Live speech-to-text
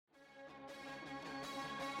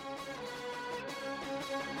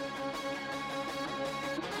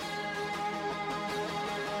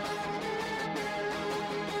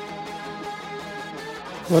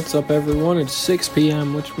What's up, everyone? It's 6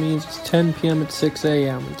 p.m., which means it's 10 p.m. at 6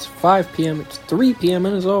 a.m. It's 5 p.m., it's 3 p.m.,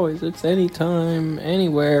 and as always, it's anytime,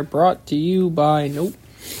 anywhere, brought to you by No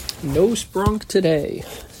Sprunk Today.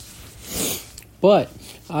 But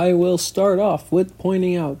I will start off with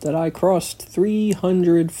pointing out that I crossed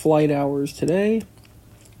 300 flight hours today,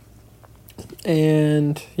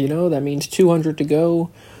 and, that means 200 to go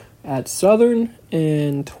at Southern,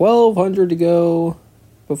 and 1,200 to go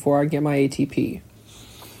before I get my ATP.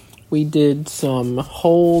 We did some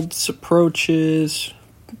holds, approaches,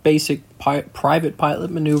 basic private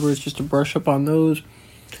pilot maneuvers just to brush up on those.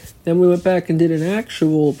 Then we went back and did an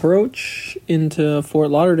actual approach into Fort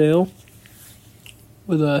Lauderdale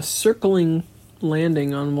with a circling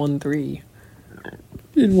landing on 1-3.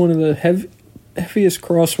 In one of the heaviest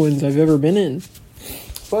crosswinds I've ever been in.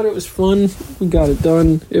 But it was fun. We got it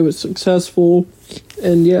done. It was successful.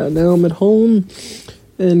 And yeah, now I'm at home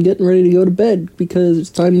and getting ready to go to bed because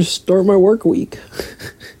it's time to start my work week.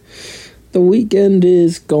 The weekend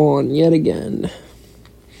is gone yet again.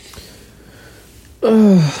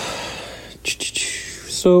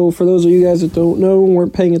 So for those of you guys that don't know and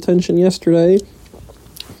weren't paying attention yesterday,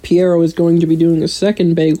 Piero is going to be doing a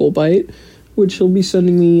second bagel bite, which he'll be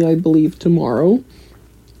sending me, I believe, tomorrow.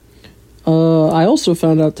 I also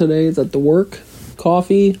found out today that the work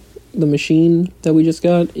coffee, the machine that we just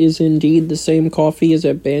got, is indeed the same coffee as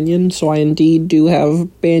at Banyan, so I indeed do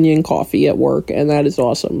have Banyan coffee at work, and that is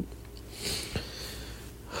awesome.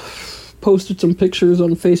 Posted some pictures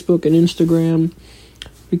on Facebook and Instagram,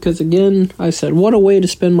 because again, I said, what a way to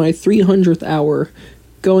spend my 300th hour,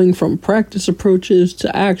 going from practice approaches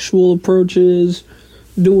to actual approaches,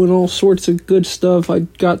 doing all sorts of good stuff. I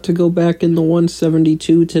got to go back in the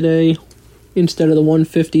 172 today, instead of the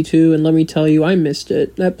 152, and let me tell you, I missed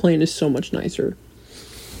it. That plane is so much nicer.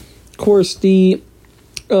 Of course, the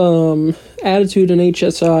Attitude and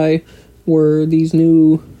HSI were these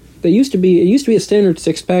new... It used to be a standard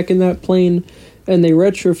 6-pack in that plane, and they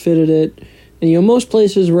retrofitted it. And, most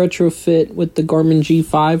places retrofit with the Garmin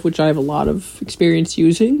G5, which I have a lot of experience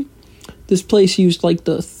using. This place used,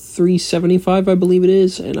 the 375, I believe it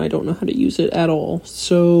is, and I don't know how to use it at all.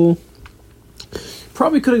 So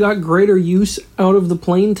probably could have got greater use out of the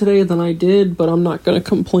plane today than I did, but I'm not going to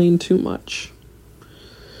complain too much.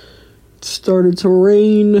 It started to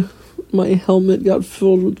rain. My helmet got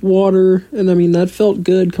filled with water, and that felt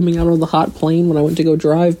good coming out of the hot plane when I went to go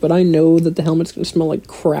drive, but I know that the helmet's going to smell like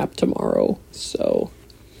crap tomorrow, so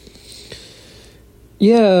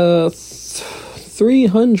yeah,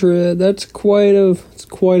 300, that's quite a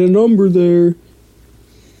number there.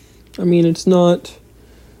 It's not...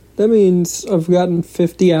 That means I've gotten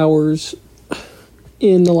 50 hours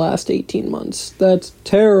in the last 18 months. That's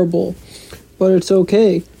terrible, but it's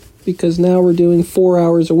okay, because now we're doing 4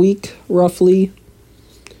 hours a week, roughly,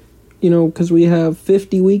 because we have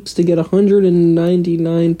 50 weeks to get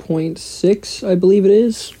 199.6, I believe it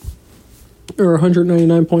is, or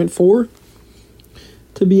 199.4,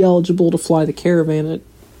 to be eligible to fly the Caravan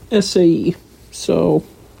at SAE, so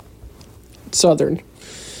Southern.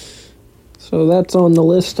 So that's on the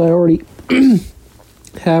list. I already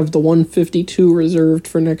have the 152 reserved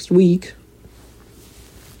for next week.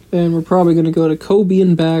 And we're probably going to go to Kobe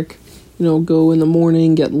and back. Go in the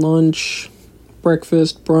morning, get lunch,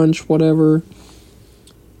 breakfast, brunch, whatever.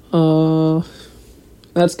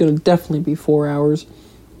 That's going to definitely be 4 hours.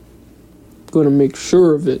 Going to make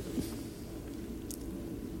sure of it.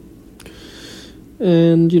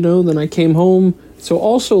 And, then I came home. So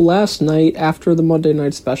also last night, after the Monday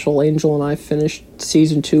night special, Angel and I finished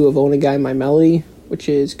Season 2 of Onegai My Melody, which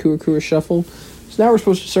is Kura Kura Shuffle. So now we're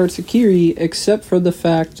supposed to start Sakiri, except for the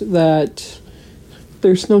fact that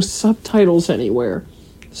there's no subtitles anywhere.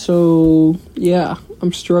 So, yeah,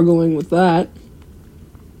 I'm struggling with that.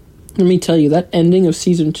 Let me tell you, that ending of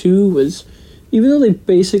Season 2 was... Even though they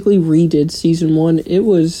basically redid Season 1, it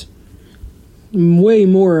was way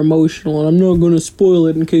more emotional, and I'm not going to spoil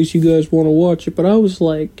it in case you guys want to watch it, but I was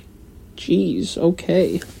like, geez,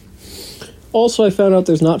 okay. Also, I found out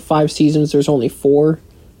there's not 5 seasons, there's only 4.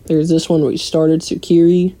 There's this one where we started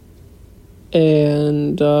Tsukiri,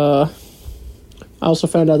 and I also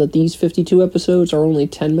found out that these 52 episodes are only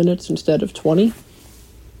 10 minutes instead of 20.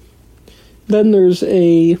 Then there's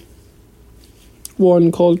a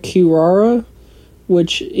one called Kirara,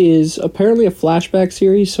 which is apparently a flashback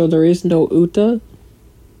series, so there is no Uta.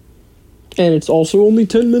 And it's also only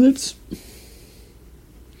 10 minutes.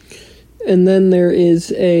 And then there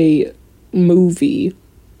is a movie,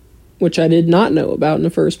 which I did not know about in the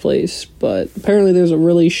first place, but apparently there's a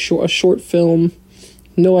really short film.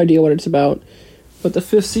 No idea what it's about. But the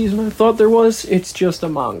 5th season, I thought there was. It's just a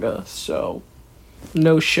manga, so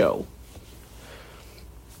no show.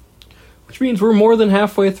 Which means we're more than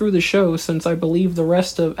halfway through the show, since I believe the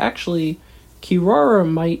rest of... Actually, Kirara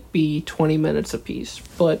might be 20 minutes apiece,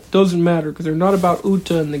 but doesn't matter, because they're not about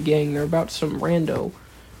Uta and the gang, they're about some rando.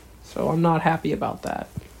 So I'm not happy about that.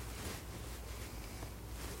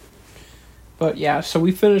 But yeah, so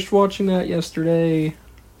we finished watching that yesterday.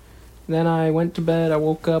 Then I went to bed, I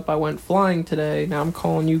woke up, I went flying today. Now I'm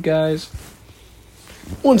calling you guys.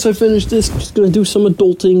 Once I finish this, I'm just gonna do some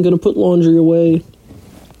adulting, gonna put laundry away.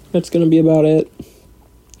 That's gonna be about it.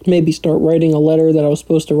 Maybe start writing a letter that I was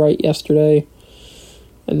supposed to write yesterday.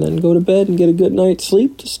 And then go to bed and get a good night's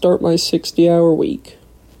sleep to start my 60-hour week.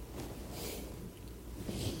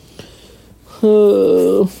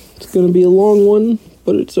 It's gonna be a long one,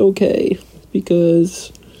 but it's okay.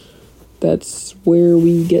 Because that's where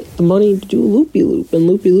we get the money to do loopy-loop. And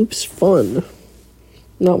loopy-loop's fun.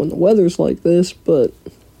 Not when the weather's like this, but...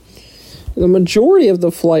 The majority of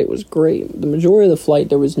the flight was great. The majority of the flight,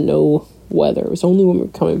 there was no weather. It was only when we were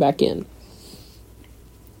coming back in.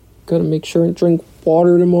 Gotta make sure and drink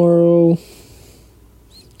water tomorrow.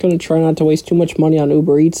 Gonna try not to waste too much money on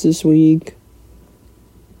Uber Eats this week.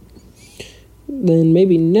 Then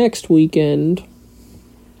maybe next weekend...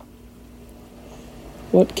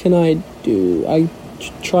 What can I do? I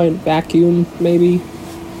try and vacuum, maybe.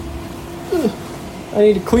 I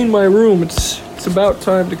need to clean my room. It's about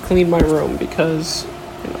time to clean my room because,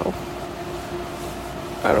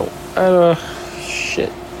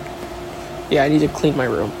 shit. Yeah, I need to clean my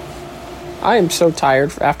room. I am so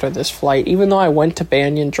tired after this flight. Even though I went to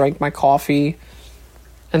Banyan, drank my coffee,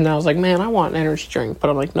 and then I was like, man, I want an energy drink. But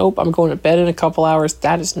I'm like, nope, I'm going to bed in a couple hours.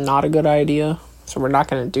 That is not a good idea. So we're not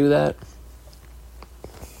going to do that.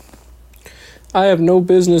 I have no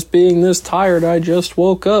business being this tired. I just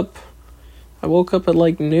woke up. I woke up at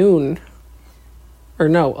like noon. Or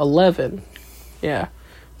no, 11. Yeah.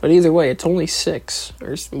 But either way, it's only 6.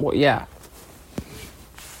 Or, yeah.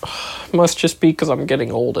 Must just be because I'm getting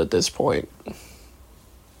old at this point.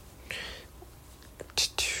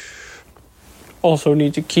 Also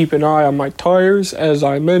need to keep an eye on my tires, as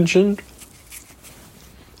I mentioned.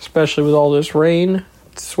 Especially with all this rain.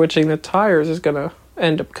 Switching the tires is going to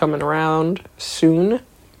end up coming around soon.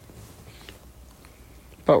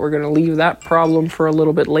 But we're going to leave that problem for a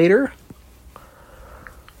little bit later.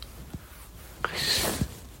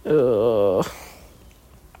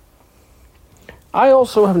 I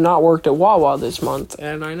also have not worked at Wawa this month,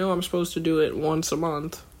 and I know I'm supposed to do it once a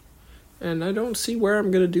month. And I don't see where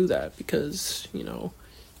I'm going to do that because,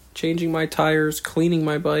 changing my tires, cleaning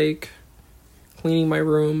my bike, cleaning my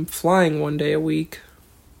room, flying one day a week.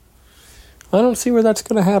 I don't see where that's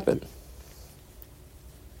going to happen.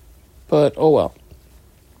 But, oh well.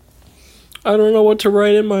 I don't know what to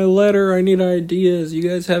write in my letter. I need ideas. You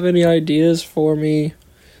guys have any ideas for me?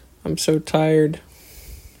 I'm so tired.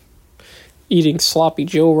 Eating Sloppy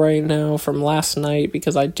Joe right now from last night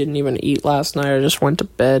because I didn't even eat last night. I just went to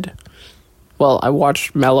bed. Well, I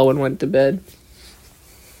watched Mellow and went to bed.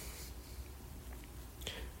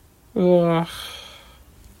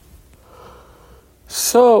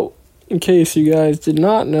 So, in case you guys did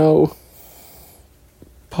not know,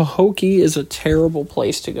 Pahokee is a terrible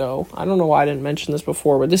place to go. I don't know why I didn't mention this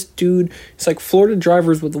before, but this dude, it's like Florida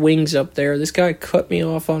Drivers with Wings up there. This guy cut me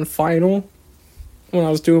off on final when I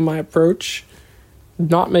was doing my approach.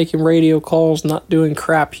 Not making radio calls, not doing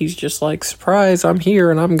crap. He's just like, surprise, I'm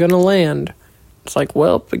here and I'm gonna land. It's like,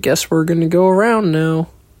 well, I guess we're gonna go around now.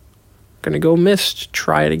 Gonna go missed,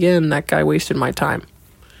 try it again. That guy wasted my time.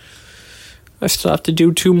 I still have to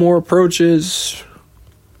do 2 more approaches.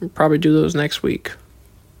 I'll probably do those next week.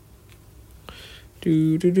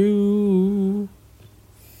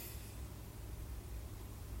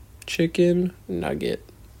 Chicken nugget.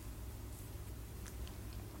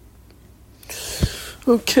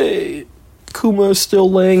 Okay. Kuma's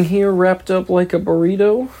still laying here wrapped up like a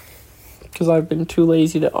burrito. Because I've been too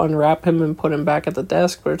lazy to unwrap him and put him back at the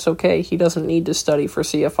desk. But it's okay. He doesn't need to study for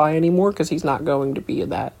CFI anymore because he's not going to be in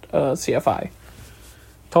that CFI.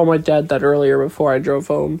 Told my dad that earlier before I drove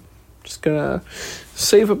home. Just gonna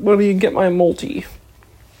save up money and get my multi.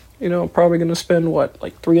 Probably gonna spend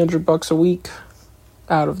like $300 a week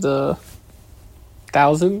out of the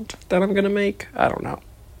 1,000 that I'm gonna make. I don't know.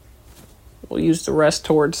 We'll use the rest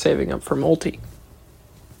towards saving up for multi.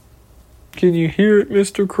 Can you hear it,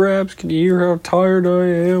 Mr. Krabs? Can you hear how tired I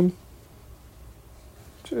am?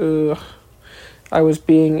 I was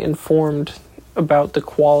being informed about the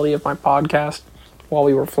quality of my podcast while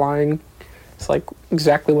we were flying. It's like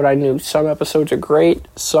exactly what I knew. Some episodes are great,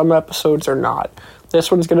 some episodes are not. This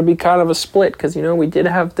one's going to be kind of a split because, we did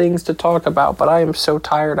have things to talk about, but I am so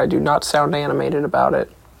tired I do not sound animated about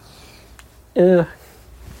it.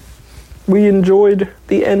 We enjoyed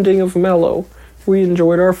the ending of Mellow. We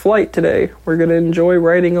enjoyed our flight today. We're going to enjoy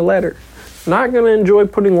writing a letter. Not going to enjoy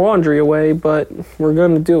putting laundry away, but we're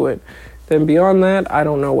going to do it. Then beyond that, I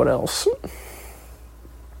don't know what else.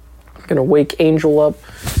 I'm going to wake Angel up,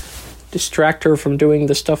 distract her from doing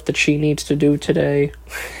the stuff that she needs to do today.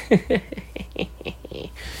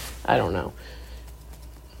 I don't know.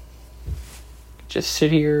 Just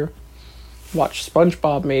sit here, watch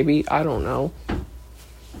SpongeBob maybe. I don't know.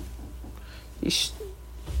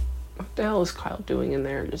 What the hell is Kyle doing in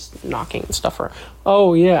there? Just knocking stuff around.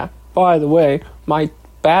 Oh, yeah. By the way, my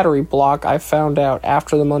battery block, I found out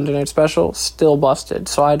after the Monday Night Special, still busted.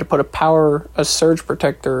 So I had to put a surge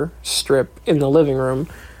protector strip in the living room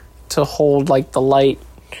to hold, the light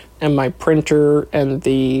and my printer and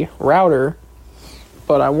the router.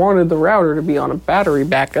 But I wanted the router to be on a battery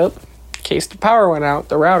backup. In case the power went out,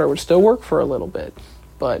 the router would still work for a little bit.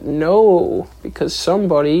 But no, because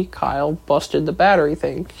Kyle, busted the battery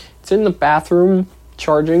thing. It's in the bathroom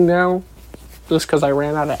charging now, just because I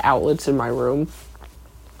ran out of outlets in my room.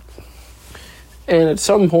 And at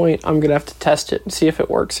some point, I'm going to have to test it and see if it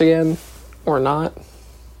works again or not.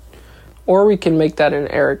 Or we can make that an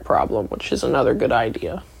Eric problem, which is another good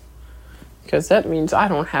idea. Because that means I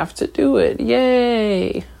don't have to do it.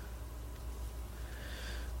 Yay!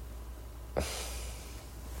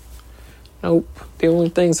 Nope. The only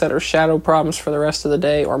things that are shadow problems for the rest of the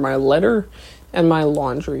day are my letter and my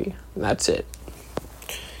laundry. And that's it.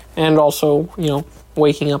 And also,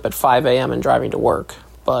 waking up at 5 a.m. and driving to work.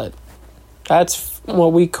 But that's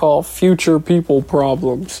what we call future people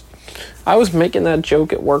problems. I was making that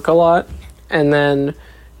joke at work a lot. And then,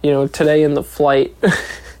 today in the flight,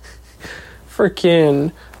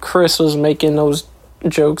 freaking Chris was making those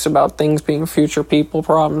jokes about things being future people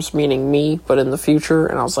problems, meaning me, but in the future.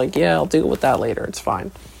 And I was like, yeah, I'll deal with that later. It's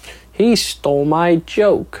fine. He stole my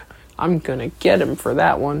joke. I'm gonna get him for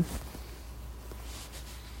that one.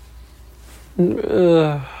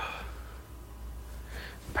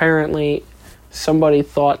 Apparently, somebody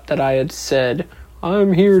thought that I had said,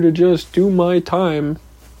 I'm here to just do my time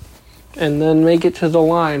and then make it to the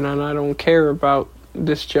line, and I don't care about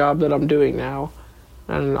this job that I'm doing now.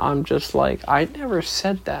 And I'm just like, I never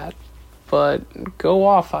said that, but go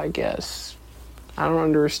off, I guess. I don't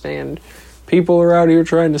understand. People are out here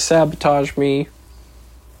trying to sabotage me.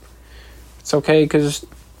 It's okay, because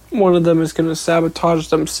one of them is going to sabotage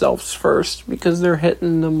themselves first, because they're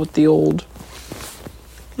hitting them with the old,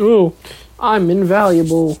 oh, I'm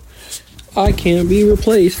invaluable, I can't be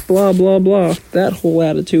replaced, blah, blah, blah. That whole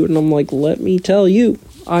attitude, and I'm like, let me tell you,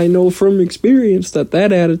 I know from experience that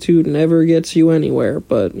attitude never gets you anywhere,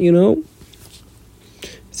 but,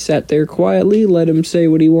 sat there quietly, let him say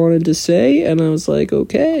what he wanted to say, and I was like,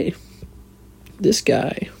 okay, this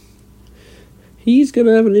guy, he's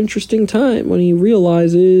gonna have an interesting time when he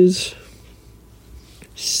realizes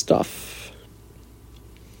stuff.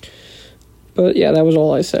 But yeah, that was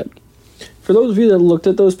all I said. For those of you that looked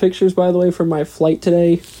at those pictures, by the way, from my flight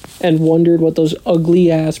today, and wondered what those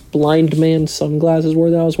ugly-ass blind man sunglasses were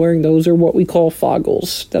that I was wearing, those are what we call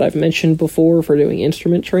foggles, that I've mentioned before for doing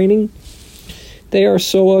instrument training. They are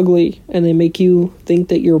so ugly, and they make you think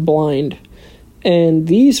that you're blind. And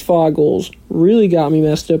these foggles really got me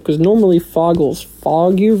messed up, because normally foggles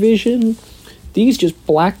fog your vision. These just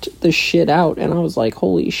blacked the shit out, and I was like,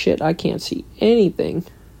 holy shit, I can't see anything.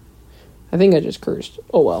 I think I just cursed.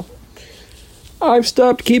 Oh well. I've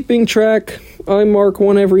stopped keeping track. I mark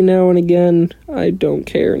one every now and again. I don't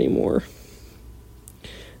care anymore.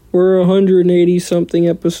 We're 180-something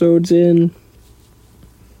episodes in.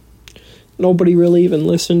 Nobody really even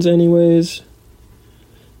listens anyways.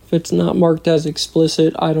 If it's not marked as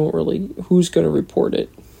explicit, who's going to report it?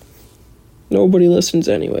 Nobody listens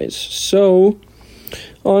anyways. So,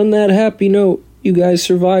 on that happy note, you guys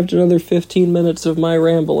survived another 15 minutes of my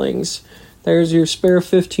ramblings. There's your spare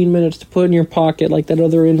 15 minutes to put in your pocket like that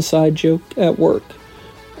other inside joke at work.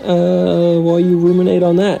 While you ruminate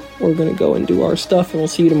on that, we're going to go and do our stuff, and we'll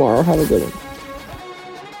see you tomorrow. Have a good one.